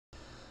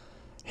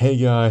Hey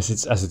guys,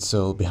 it's Acid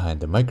Soul behind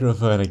the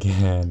microphone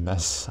again,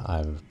 as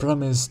I've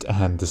promised,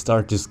 and to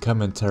start this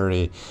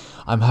commentary,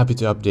 I'm happy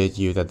to update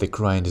you that the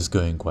grind is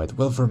going quite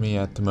well for me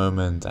at the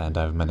moment, and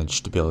I've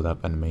managed to build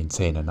up and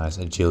maintain a nice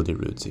agility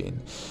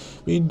routine.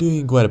 Been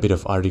doing quite a bit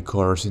of RD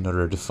course in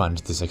order to fund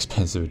this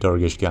expensive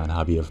Dorgish gun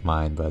hobby of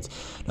mine, but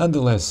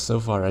nonetheless, so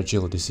far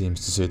agility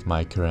seems to suit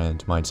my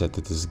current mindset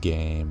to this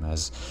game,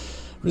 as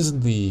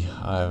recently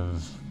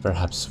I've,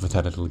 perhaps with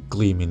a little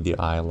gleam in the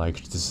eye,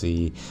 liked to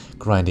see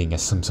grinding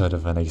as some sort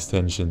of an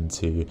extension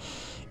to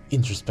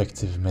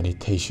introspective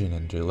meditation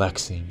and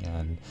relaxing,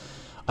 and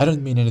I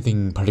don't mean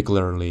anything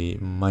particularly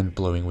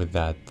mind-blowing with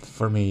that.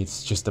 For me,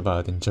 it's just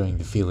about enjoying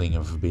the feeling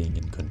of being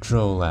in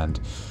control and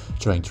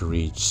trying to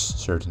reach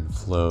certain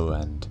flow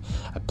and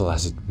a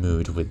placid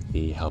mood with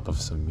the help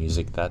of some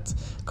music that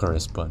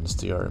corresponds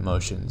to your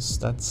emotions.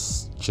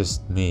 That's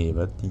just me,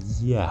 but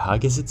yeah, I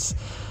guess it's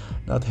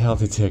not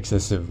healthy to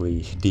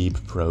excessively deep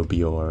probe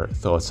your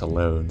thoughts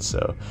alone,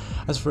 so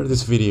as for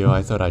this video,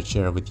 I thought I'd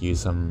share with you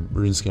some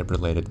RuneScape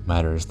related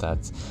matters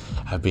that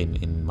have been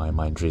in my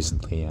mind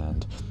recently,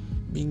 and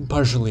being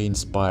partially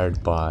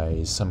inspired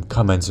by some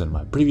comments on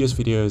my previous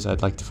videos,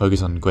 I'd like to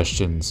focus on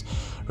questions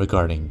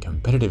regarding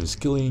competitive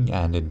skilling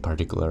and in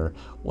particular,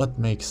 what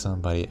makes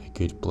somebody a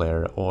good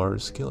player or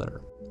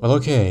skiller. Well,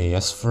 okay,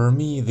 as for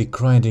me, the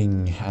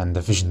grinding and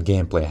efficient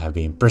gameplay have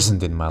been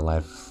present in my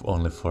life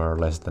only for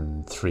less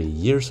than 3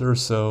 years or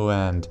so,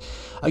 and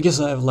I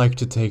guess I've liked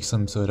to take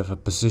some sort of a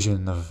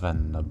position of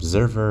an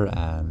observer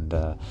and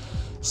a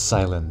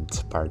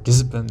silent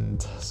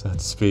participant, so to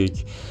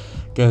speak,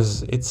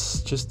 because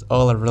it's just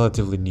all a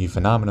relatively new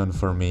phenomenon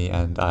for me,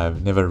 and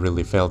I've never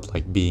really felt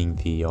like being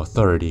the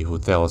authority who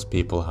tells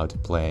people how to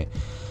play.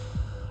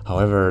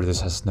 However,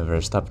 this has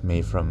never stopped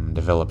me from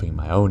developing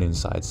my own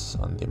insights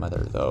on the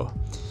matter though.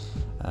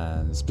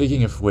 And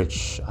speaking of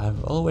which,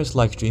 I've always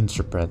liked to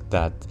interpret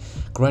that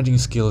grinding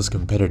skills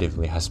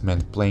competitively has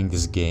meant playing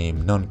this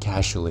game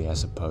non-casually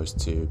as opposed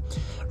to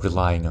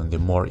relying on the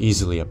more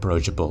easily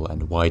approachable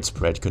and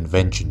widespread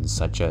conventions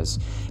such as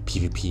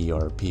PvP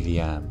or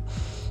PvM.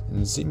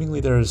 And seemingly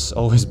there's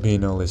always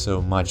been only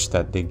so much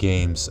that the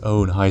game's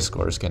own high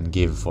scores can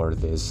give for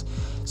this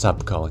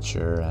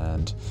subculture,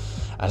 and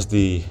as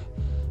the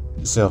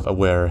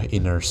self-aware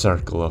inner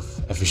circle of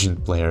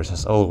efficient players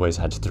has always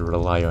had to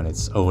rely on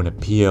its own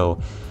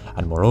appeal,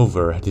 and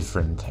moreover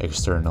different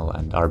external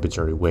and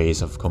arbitrary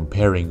ways of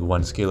comparing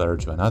one skiller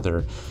to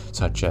another,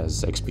 such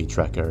as XP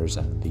trackers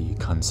and the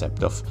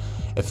concept of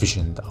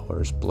efficient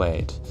hours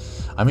played.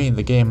 I mean,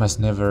 the game has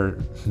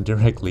never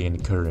directly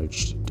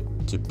encouraged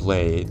to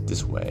play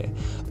this way.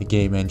 The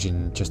game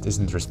engine just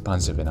isn't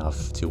responsive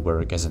enough to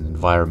work as an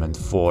environment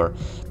for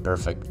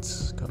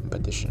perfect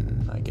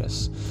competition, I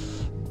guess.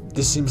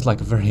 This seems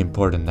like a very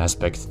important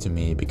aspect to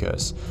me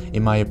because,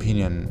 in my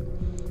opinion,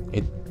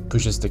 it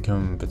pushes the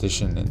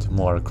competition into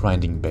more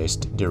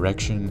grinding-based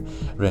direction,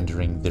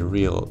 rendering the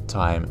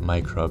real-time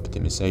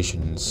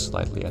micro-optimization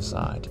slightly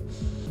aside.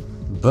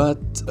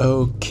 But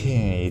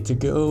okay, to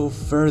go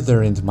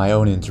further into my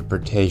own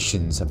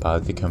interpretations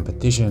about the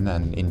competition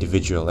and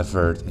individual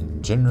effort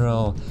in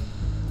general,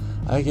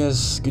 I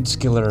guess good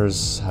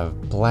skillers have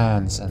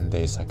plans and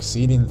they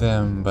succeed in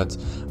them, but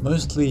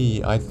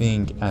mostly I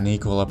think an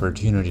equal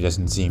opportunity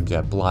doesn't seem to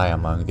apply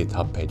among the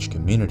top page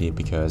community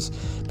because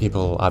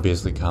people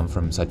obviously come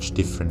from such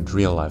different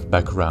real-life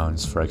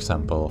backgrounds. For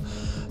example,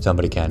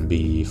 somebody can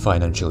be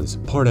financially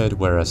supported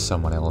whereas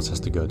someone else has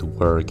to go to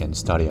work and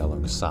study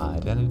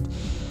alongside, and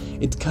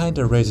it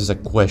kinda raises a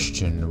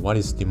question: what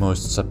is the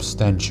most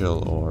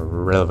substantial or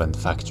relevant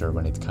factor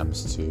when it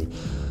comes to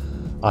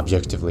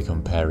objectively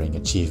comparing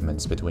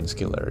achievements between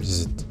skillers?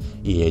 Is it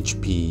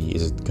EHP?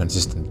 Is it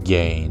consistent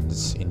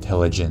gains?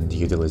 Intelligent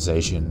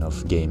utilization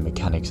of game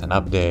mechanics and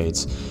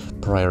updates?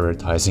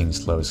 Prioritizing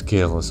slow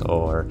skills?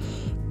 Or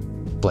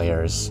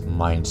players'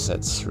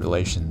 mindsets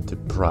relation to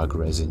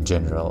progress in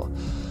general?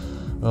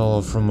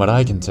 Well, from what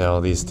I can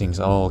tell, these things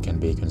all can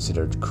be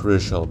considered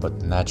crucial,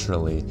 but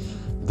naturally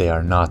they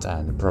are not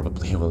and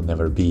probably will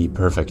never be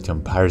perfect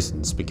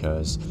comparisons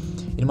because,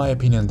 in my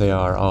opinion, they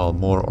are all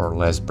more or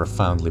less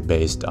profoundly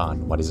based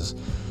on what is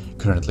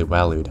currently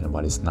valued and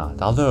what is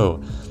not.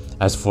 Although,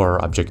 as for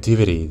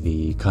objectivity,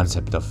 the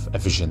concept of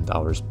efficient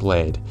hours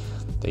played,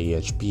 the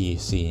EHP,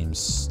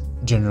 seems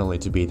generally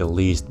to be the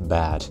least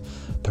bad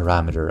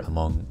parameter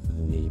among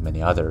the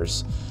many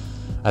others.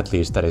 At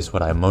least that is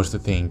what I mostly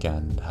think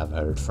and have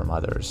heard from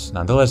others.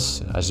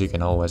 Nonetheless, as you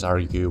can always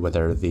argue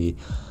whether the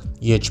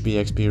EHP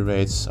XP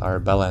rates are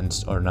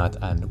balanced or not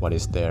and what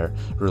is their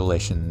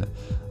relation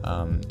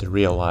to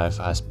real life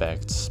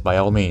aspects, by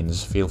all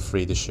means feel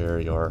free to share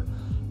your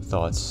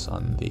thoughts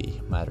on the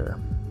matter.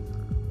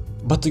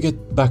 But to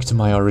get back to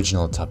my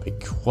original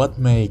topic, what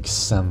makes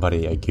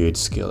somebody a good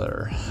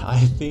skiller? I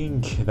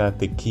think that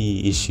the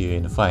key issue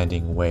in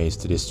finding ways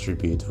to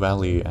distribute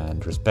value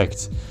and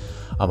respect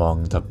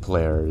among top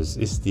players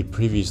is the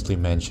previously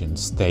mentioned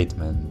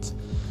statement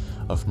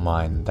of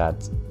mine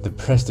that the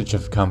prestige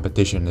of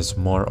competition is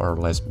more or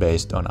less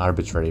based on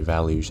arbitrary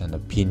values and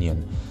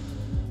opinion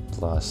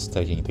plus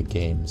taking the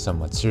game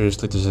somewhat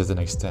seriously to a certain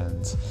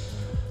extent.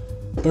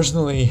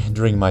 Personally,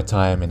 during my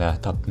time in a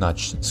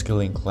top-notch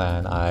skilling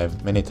clan,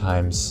 I've many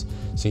times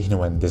seen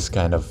when this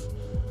kind of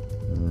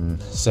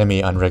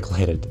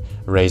semi-unregulated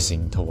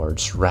racing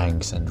towards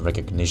ranks and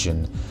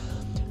recognition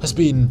has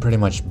been pretty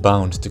much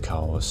bound to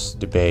cause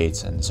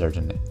debates and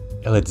certain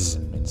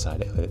elitism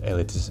inside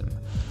elitism.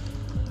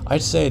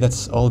 I'd say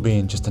that's all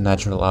been just a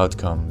natural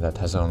outcome that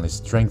has only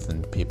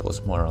strengthened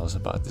people's morals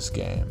about this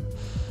game.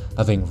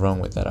 Nothing wrong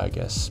with that, I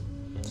guess.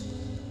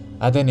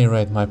 At any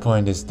rate, my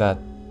point is that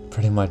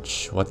pretty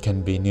much what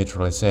can be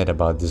neutrally said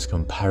about this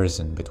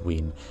comparison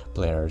between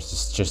players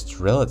is just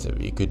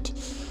relative. You could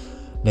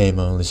name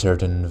only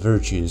certain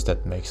virtues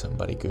that make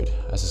somebody good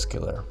as a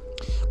skiller.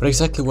 But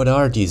exactly what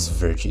are these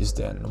virtues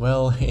then?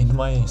 Well, in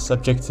my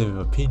subjective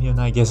opinion,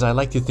 I guess I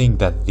like to think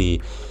that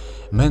the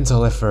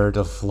mental effort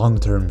of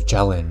long-term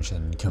challenge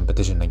and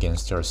competition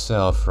against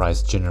yourself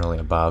rise generally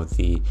above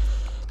the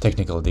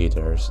technical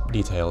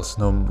details,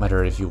 no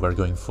matter if you were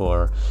going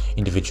for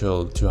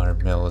individual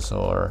 200 mils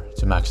or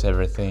to max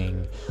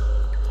everything.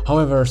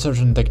 However,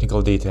 certain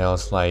technical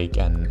details like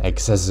an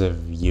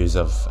excessive use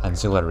of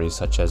ancillaries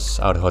such as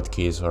out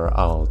hotkeys or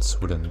alts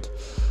wouldn't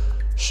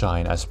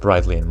shine as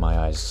brightly in my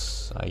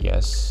eyes, I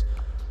guess.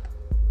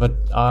 But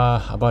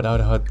about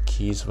out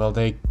hotkeys, well,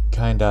 they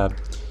kinda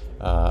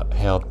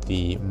help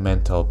the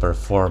mental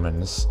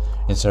performance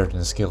in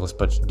certain skills,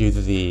 but due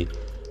to the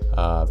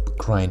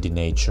grindy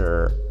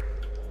nature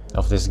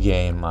of this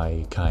game,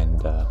 I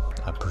kinda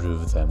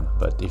approve them.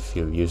 But if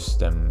you use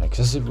them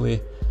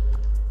excessively,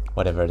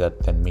 whatever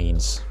that then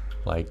means,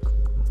 like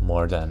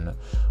more than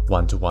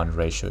 1-to-1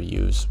 ratio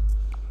use,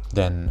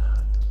 then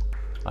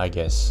I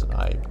guess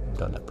I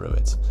don't approve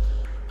it.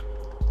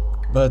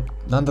 But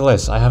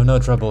nonetheless, I have no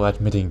trouble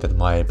admitting that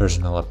my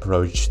personal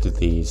approach to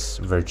these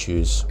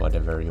virtues,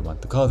 whatever you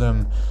want to call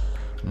them,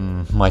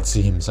 might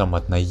seem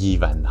somewhat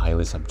naive and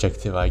highly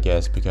subjective, I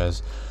guess,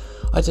 because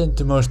I tend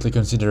to mostly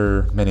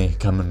consider many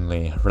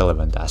commonly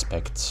relevant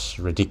aspects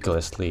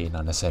ridiculously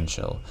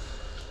non-essential.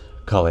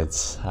 Call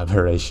it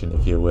aberration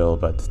if you will,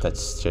 but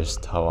that's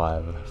just how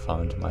I've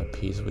found my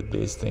peace with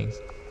these things.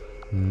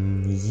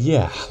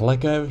 Yeah,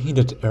 like I've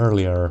hinted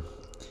earlier,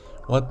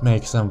 what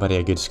makes somebody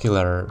a good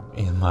skiller,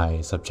 in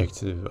my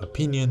subjective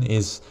opinion,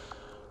 is,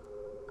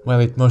 well,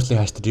 it mostly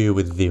has to do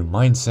with the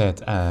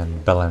mindset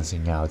and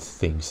balancing out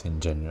things in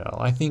general.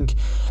 I think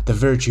the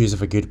virtues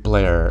of a good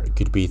player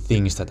could be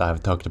things that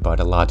I've talked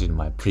about a lot in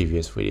my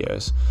previous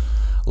videos.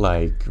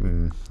 Like,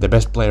 the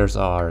best players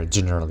are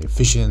generally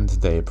efficient,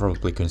 they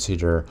probably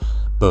consider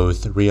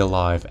both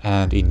real-life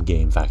and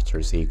in-game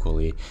factors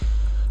equally.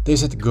 They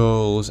set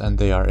goals and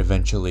they are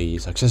eventually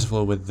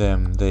successful with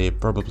them. They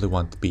probably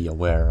want to be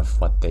aware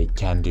of what they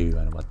can do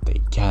and what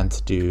they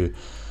can't do,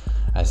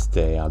 as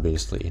they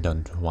obviously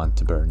don't want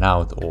to burn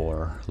out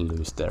or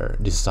lose their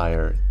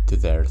desire to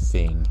their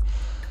thing.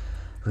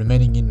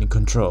 Remaining in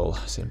control,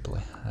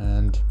 simply.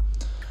 And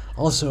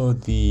also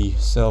the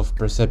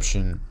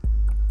self-perception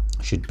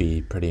should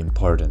be pretty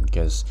important,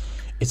 because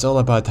it's all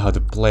about how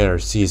the player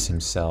sees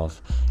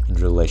himself in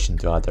relation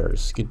to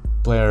others. Good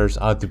players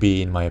ought to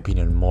be, in my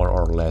opinion, more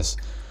or less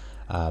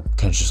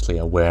consciously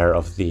aware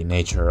of the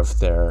nature of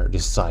their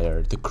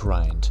desire to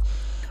grind,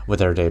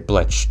 whether they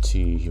pledge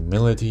to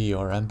humility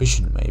or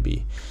ambition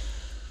maybe.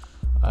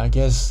 I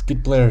guess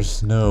good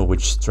players know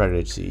which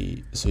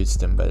strategy suits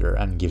them better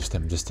and gives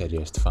them the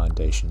steadiest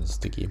foundations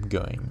to keep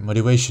going.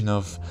 Motivation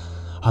of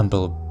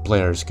humble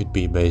players could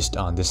be based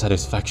on the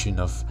satisfaction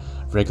of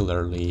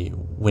regularly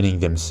winning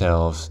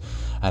themselves,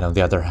 and on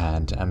the other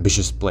hand,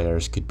 ambitious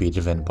players could be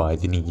driven by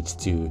the need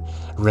to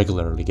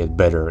regularly get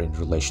better in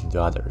relation to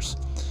others.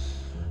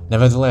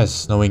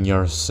 Nevertheless, knowing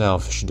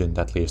yourself shouldn't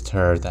at least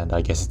hurt, and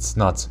I guess it's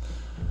not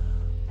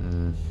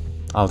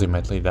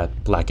ultimately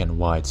that black and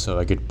white, so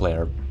a good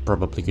player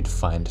probably could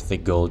find the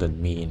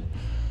golden mean,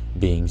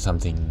 being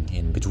something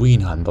in between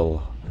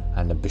humble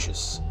and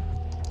ambitious.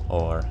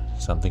 Or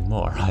something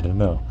more, I don't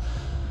know.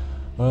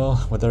 Well,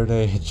 what are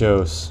they,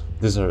 Joes?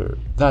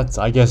 That's,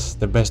 I guess,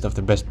 the best of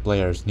the best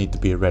players need to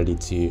be ready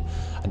to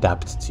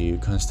adapt to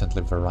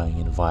constantly varying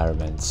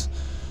environments.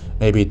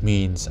 Maybe it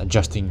means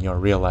adjusting your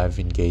real-life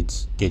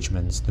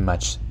engagements to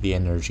match the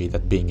energy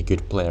that being a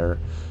good player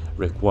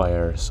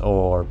requires,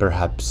 or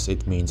perhaps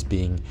it means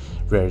being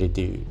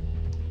readiness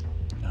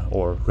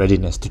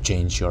to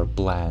change your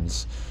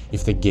plans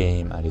if the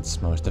game and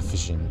its most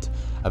efficient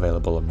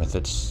available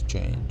methods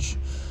change.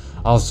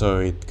 Also,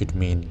 it could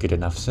mean good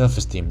enough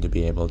self-esteem to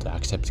be able to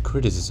accept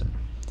criticism.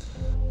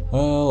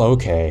 Well,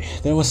 okay,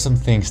 there was some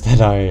things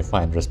that I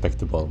find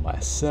respectable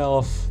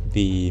myself.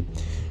 The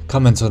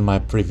comments on my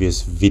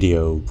previous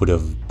video would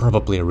have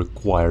probably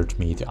required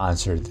me to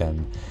answer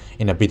them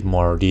in a bit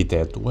more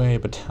detailed way,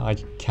 but I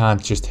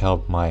can't just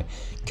help my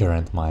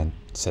current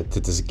mindset to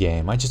this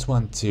game. I just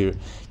want to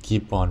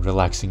keep on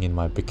relaxing in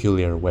my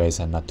peculiar ways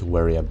and not to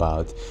worry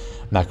about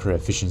macro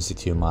efficiency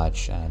too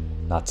much,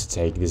 and not to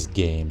take this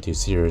game too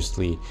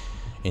seriously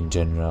in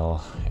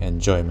general,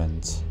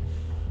 enjoyment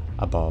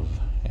above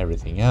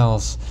everything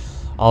else.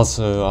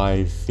 Also,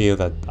 I feel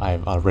that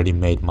I've already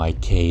made my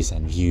case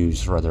and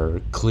views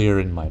rather clear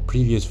in my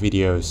previous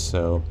videos,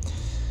 so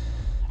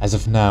as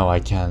of now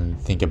I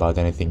can't think about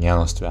anything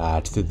else to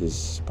add to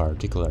this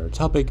particular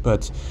topic,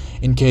 but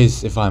in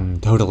case if I'm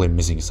totally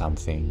missing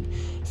something,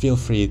 feel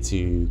free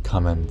to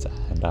comment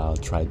and I'll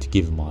try to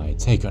give my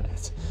take on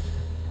it.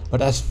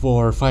 But as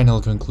for final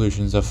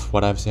conclusions of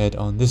what I've said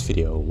on this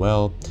video,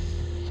 well,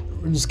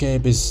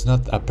 RuneScape is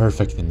not a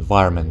perfect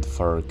environment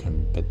for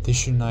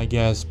competition, I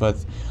guess, but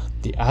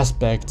the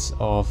aspects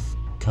of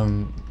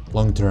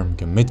long-term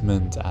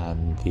commitment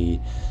and the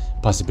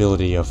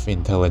possibility of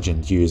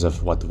intelligent use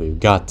of what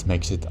we've got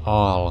makes it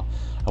all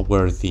a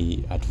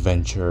worthy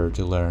adventure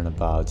to learn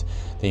about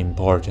the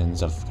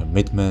importance of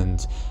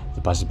commitment, the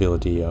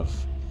possibility of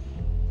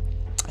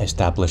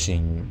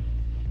establishing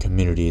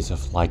communities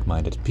of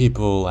like-minded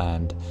people,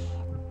 and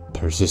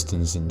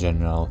persistence in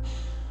general.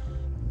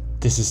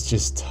 This is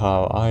just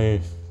how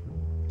I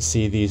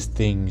see these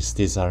things.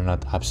 These are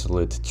not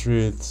absolute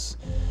truths,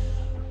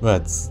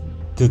 but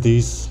to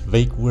these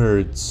vague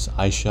words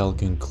I shall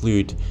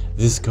conclude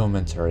this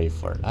commentary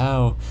for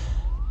now.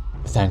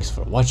 Thanks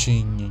for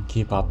watching,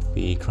 keep up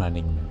the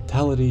grinding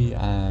mentality,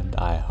 and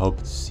I hope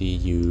to see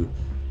you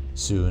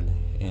soon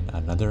in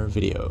another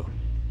video.